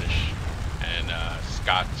in the British and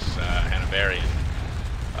Scots, Hanoverian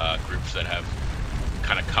groups that have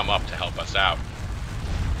kind of come up to help us out.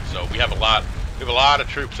 So we have a lot of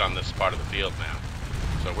troops on this part of the field now.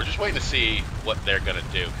 So we're just waiting to see what they're going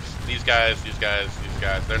to do. These guys,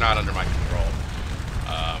 they're not under my control.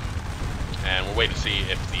 And we're waiting to see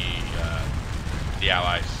if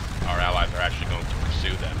our allies are actually going to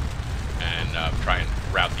pursue them and try and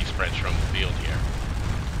rout these French from the field here.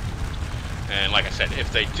 And like I said,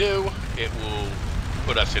 if they do, it will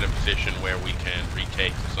put us in a position where we can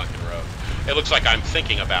retake the Sunken Road. It looks like I'm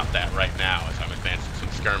thinking about that right now as I'm advancing some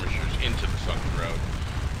skirmishers into the Sunken Road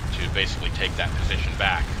to basically take that position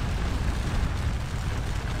back.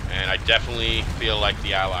 And I definitely feel like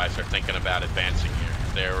the Allies are thinking about advancing here.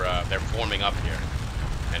 They're forming up here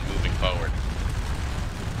and moving forward.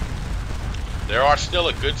 There are still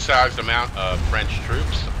a good-sized amount of French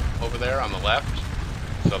troops over there on the left,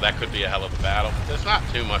 so that could be a hell of a battle. But there's not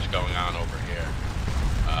too much going on over here.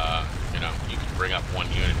 You know, you can bring up one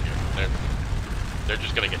unit here. They're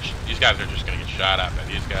just gonna get. These guys are just gonna get shot at by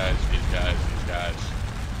these guys. You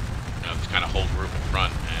know, this kind of whole group in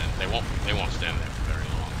front, and they won't stand there for very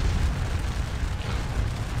long. You know,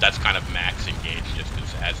 that's kind of max engaged just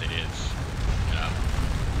as it is. You know.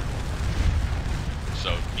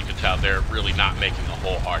 So you can tell they're really not making a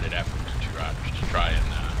wholehearted effort to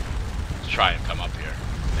try and come up here.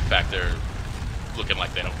 In fact, they're looking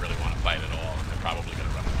like they don't really want to fight at all, and they're probably going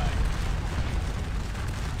to run away.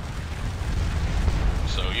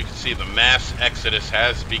 So you can see the mass exodus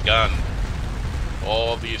has begun.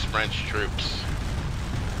 All these French troops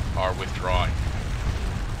are withdrawing.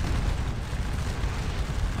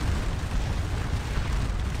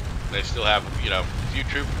 They still have, you know,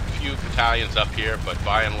 few battalions up here, but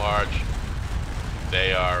by and large,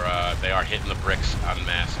 they are hitting the bricks en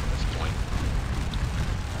masse at this point.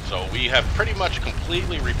 So we have pretty much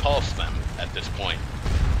completely repulsed them at this point.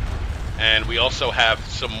 And we also have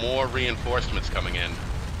some more reinforcements coming in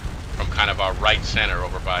from kind of our right center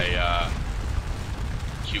over by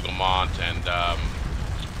Hougomont and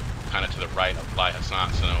kind of to the right of La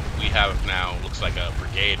Hassan. So we have now, looks like a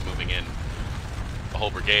brigade moving in, a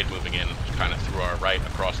whole brigade moving in kind of through our right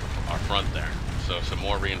across our front there. So some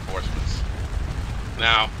more reinforcements.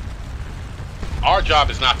 Now, our job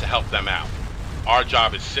is not to help them out. Our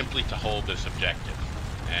job is simply to hold this objective.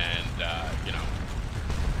 And, you know,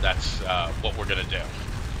 that's what we're going to do.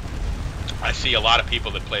 I see a lot of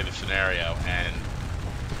people that play the scenario and,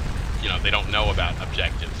 you know, they don't know about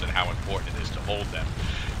objectives and how important it is to hold them.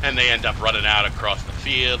 And they end up running out across the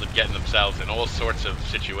field and getting themselves in all sorts of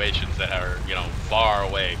situations that are, you know, far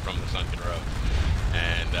away from the Sunken road.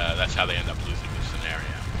 And that's how they end up losing this scenario.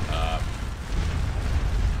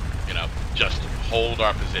 You know, just hold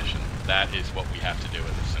our position. That is what we have to do in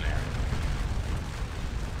this scenario.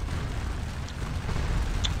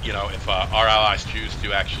 You know, if our allies choose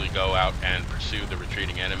to actually go out and pursue the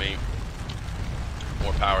retreating enemy,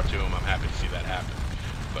 more power to them. I'm happy to see that happen.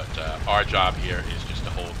 But our job here is just to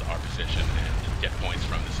hold our position and get points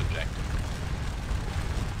from this objective.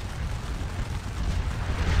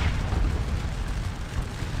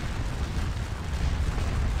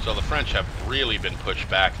 So the French have really been pushed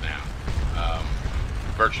back now.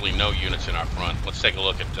 Virtually no units in our front. Let's take a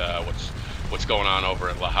look at what's going on over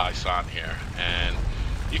at La Haye-Sainte here. And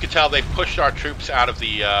you can tell they've pushed our troops out of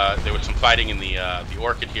the, there was some fighting in the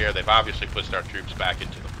Orchid here. They've obviously pushed our troops back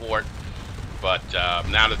into the fort. But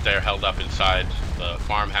now that they're held up inside the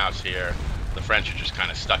farmhouse here, the French are just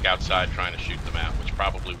kind of stuck outside trying to shoot them out, which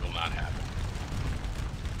probably will not happen.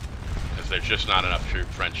 Because there's just not enough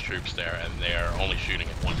French troops there, and they're only shooting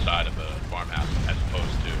at one side of the farmhouse, as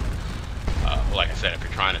opposed to, like I said, if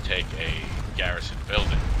you're trying to take a garrison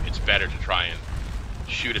building, it's better to try and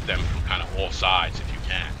shoot at them from kind of all sides if you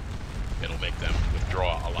can. It'll make them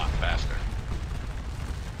withdraw a lot faster.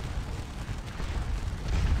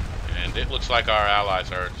 And it looks like our allies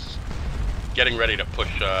are getting ready to push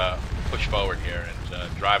forward here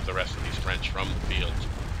and drive the rest of these French from the field.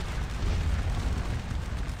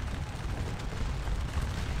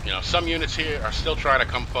 You know, some units here are still trying to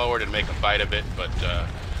come forward and make a fight of it, but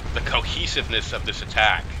the cohesiveness of this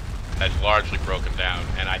attack has largely broken down,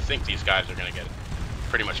 and I think these guys are going to get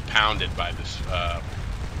pretty much pounded by this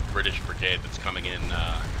British brigade that's coming in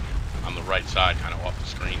on the right side, kind of off the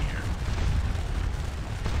screen here.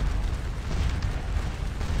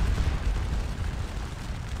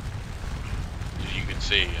 As you can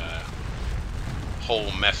see, a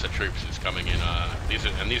whole mess of troops is coming in.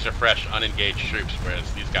 These are fresh, unengaged troops,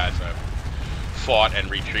 whereas these guys have fought and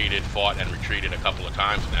retreated a couple of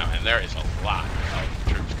times now, and there is a lot of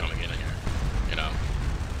troops coming in here, you know.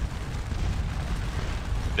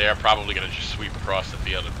 They're probably going to just sweep across the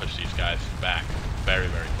field and push these guys back very,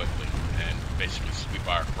 very quickly and basically sweep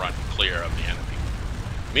our front clear of the enemy.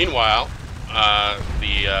 Meanwhile,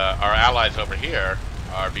 our allies over here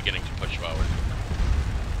are beginning to push forward.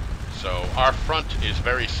 So our front is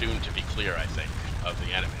very soon to be clear, I think, of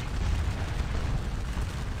the enemy.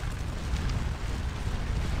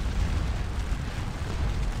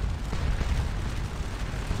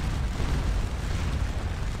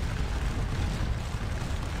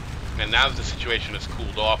 And now that the situation has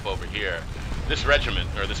cooled off over here, this regiment,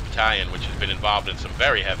 or this battalion, which has been involved in some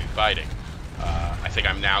very heavy fighting, I think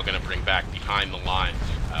I'm now going to bring back behind the lines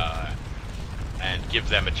and give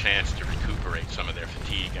them a chance to recuperate some of their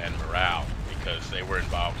fatigue and morale, because they were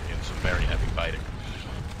involved in some very heavy fighting.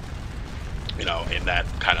 You know, in that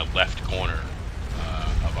kind of left corner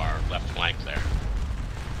of our left flank there.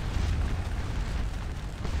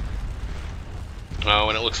 Oh,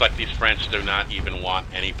 and it looks like these French do not even want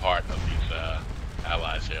any part of these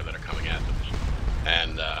allies here that are coming at them.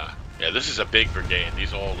 And yeah, this is a big brigade.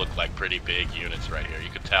 These all look like pretty big units right here. You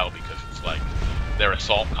could tell because it's like their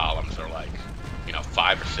assault columns are like, you know,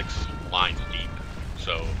 5 or 6 lines deep.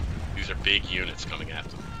 So these are big units coming at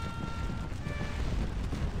them.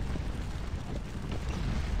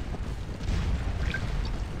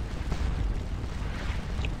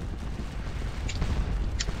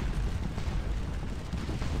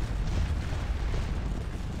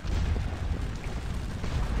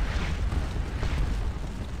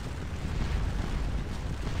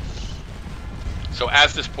 So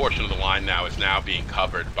as this portion of the line now is being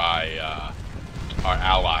covered by our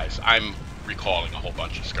allies, I'm recalling a whole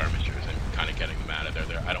bunch of skirmishers and kind of getting them out of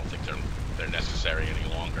there. I don't think they're necessary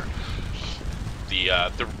any longer.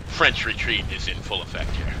 The French retreat is in full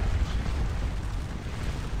effect here.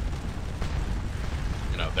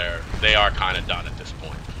 You know, they are kind of done at this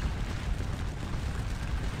point.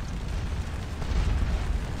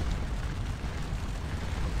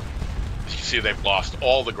 See, they've lost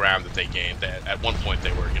all the ground that they gained. At one point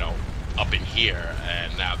they were, you know, up in here,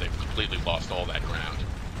 and now they've completely lost all that ground.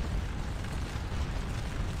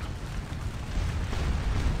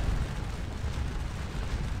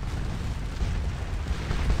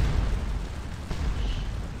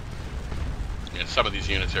 And some of these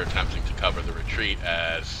units are attempting to cover the retreat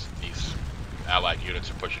as these allied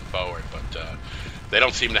units are pushing forward, but they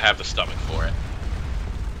don't seem to have the stomach for it.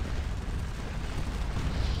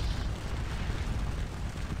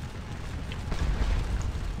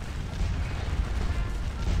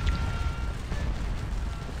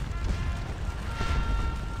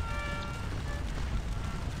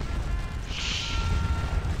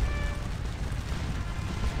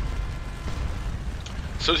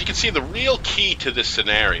 So as you can see, the real key to this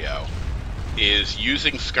scenario is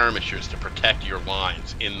using skirmishers to protect your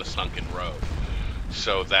lines in the sunken road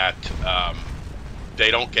so that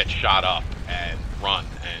they don't get shot up and run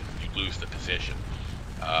and you lose the position.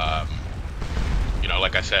 You know,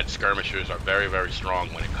 like I said, skirmishers are very, very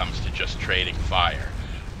strong when it comes to just trading fire.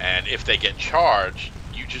 And if they get charged,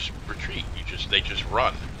 you just retreat. They just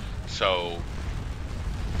run. So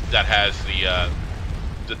that has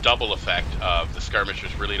the double effect of the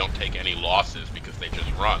skirmishers really don't take any losses because they just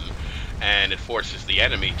run, and it forces the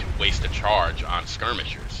enemy to waste a charge on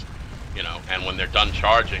skirmishers, you know, and when they're done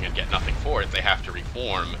charging and get nothing for it, they have to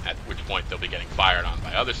reform, at which point they'll be getting fired on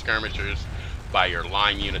by other skirmishers, by your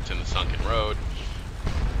line units in the sunken road.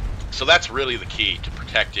 So that's really the key to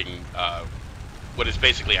protecting what is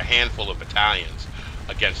basically a handful of battalions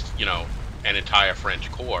against, you know, an entire French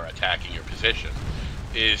corps attacking your position,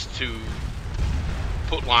 is to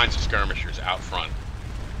put lines of skirmishers out front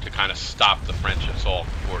to kind of stop the French assault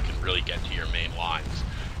before it can really get to your main lines.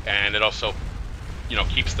 And it also, you know,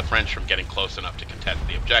 keeps the French from getting close enough to contest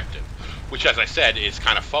the objective, which, as I said, is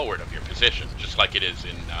kind of forward of your position, just like it is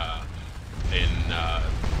in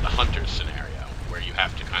the Hunters scenario, where you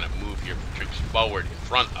have to kind of move your troops forward in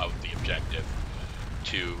front of the objective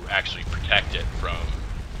to actually protect it from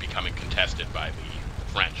becoming contested by the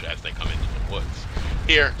French as they come into the woods.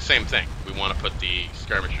 Here, same thing. We want to put the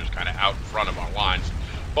skirmishers kind of out in front of our lines,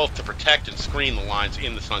 both to protect and screen the lines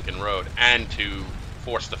in the sunken road and to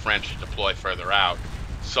force the French to deploy further out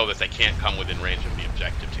so that they can't come within range of the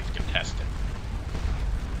objective to contest it.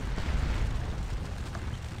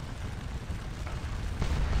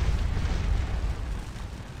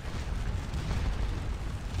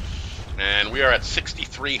 And we are at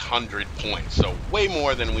 6,300 points, so way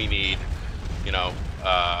more than we need, you know,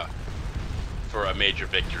 for a major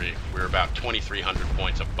victory. We're about 2,300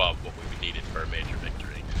 points above what we needed for a major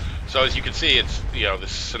victory. So as you can see, it's, you know,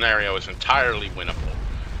 this scenario is entirely winnable.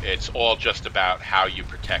 It's all just about how you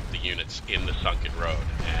protect the units in the sunken road.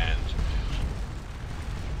 And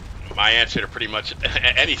my answer to pretty much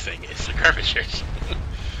anything is skirmishers,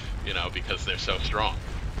 you know, because they're so strong.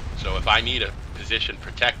 So if I need a position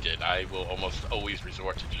protected, I will almost always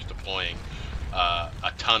resort to just deploying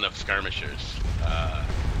a ton of skirmishers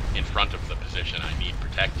in front of the position I need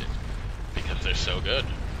protected, because they're so good.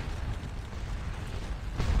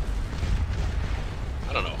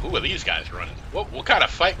 I don't know, who are these guys running? What kind of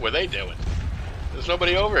fight were they doing? There's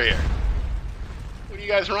nobody over here. What are you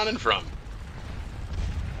guys running from?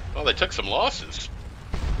 Well, they took some losses.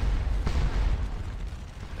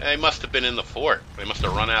 They must have been in the fort. They must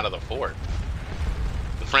have run out of the fort.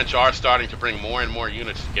 This French are starting to bring more and more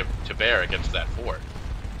units to bear against that fort.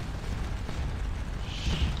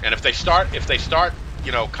 And if they start,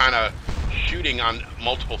 you know, kind of shooting on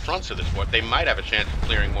multiple fronts of this fort, they might have a chance of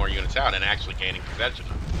clearing more units out and actually gaining possession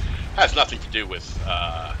of it. Has nothing to do with,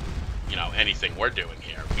 you know, anything we're doing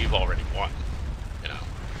here. We've already won, you know.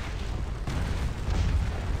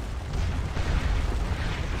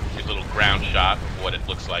 Here's a little ground shot of what it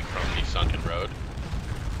looks like from the Sunken road.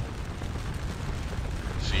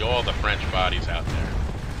 See all the French bodies out there.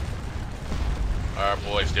 Our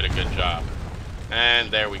boys did a good job. And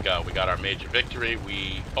there we go. We got our major victory.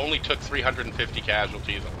 We only took 350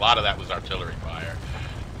 casualties. A lot of that was artillery fire.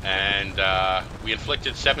 And we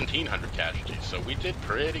inflicted 1,700 casualties. So we did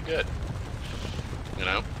pretty good. You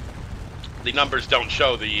know, the numbers don't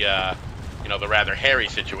show the, you know, the rather hairy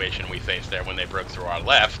situation we faced there when they broke through our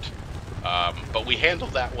left. But we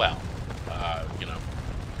handled that well. You know,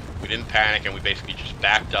 we didn't panic, and we basically just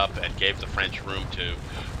backed up and gave the French room to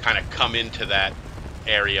kind of come into that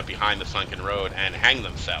area behind the Sunken road and hang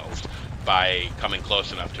themselves by coming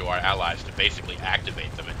close enough to our allies to basically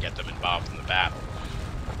activate them and get them involved in the battle,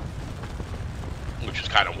 which is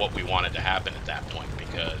kind of what we wanted to happen at that point,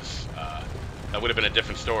 because that would have been a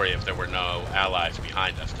different story if there were no allies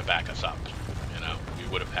behind us to back us up. You know, we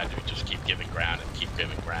would have had to just keep giving ground and keep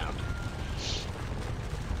giving ground.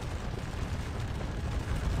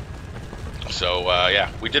 So yeah,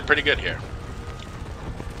 we did pretty good here.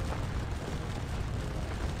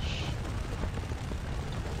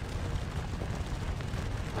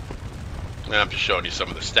 And I'm just showing you some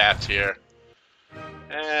of the stats here,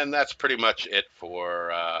 and that's pretty much it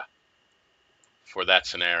for that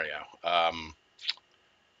scenario.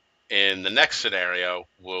 In the next scenario,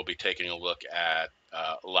 we'll be taking a look at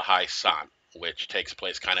La Haye-Sainte, which takes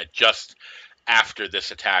place kind of just after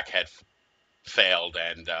this attack had failed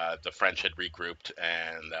and the French had regrouped,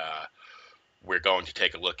 and we're going to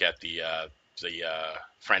take a look at the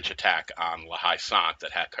French attack on La Haye-Sainte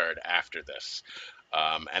that occurred after this.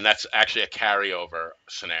 And that's actually a carryover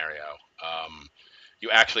scenario. You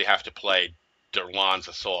actually have to play D'Erlon's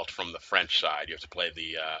assault from the French side. You have to play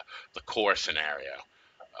the core scenario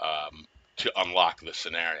to unlock this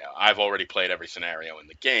scenario. I've already played every scenario in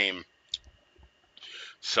the game,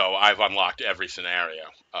 so I've unlocked every scenario.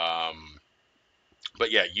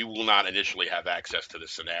 But yeah, you will not initially have access to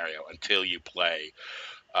this scenario until you play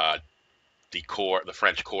the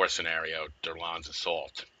French core scenario, D'Erlon's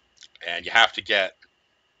assault, and you have to get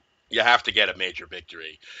a major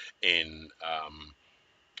victory in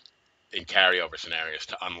carryover scenarios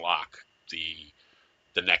to unlock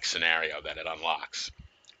the next scenario that it unlocks.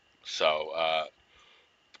 So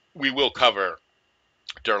we will cover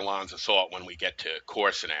D'Erlon's assault when we get to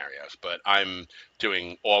core scenarios, but I'm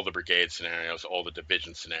doing all the brigade scenarios, all the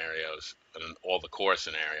division scenarios, and all the core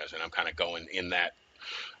scenarios, and I'm kind of going in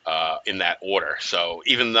that order. So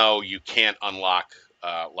even though you can't unlock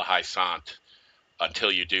La Haye-Sainte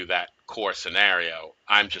until you do that core scenario,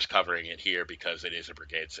 I'm just covering it here because it is a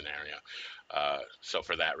brigade scenario. So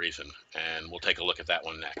for that reason, and we'll take a look at that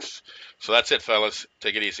one next. So that's it, fellas.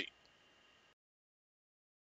 Take it easy.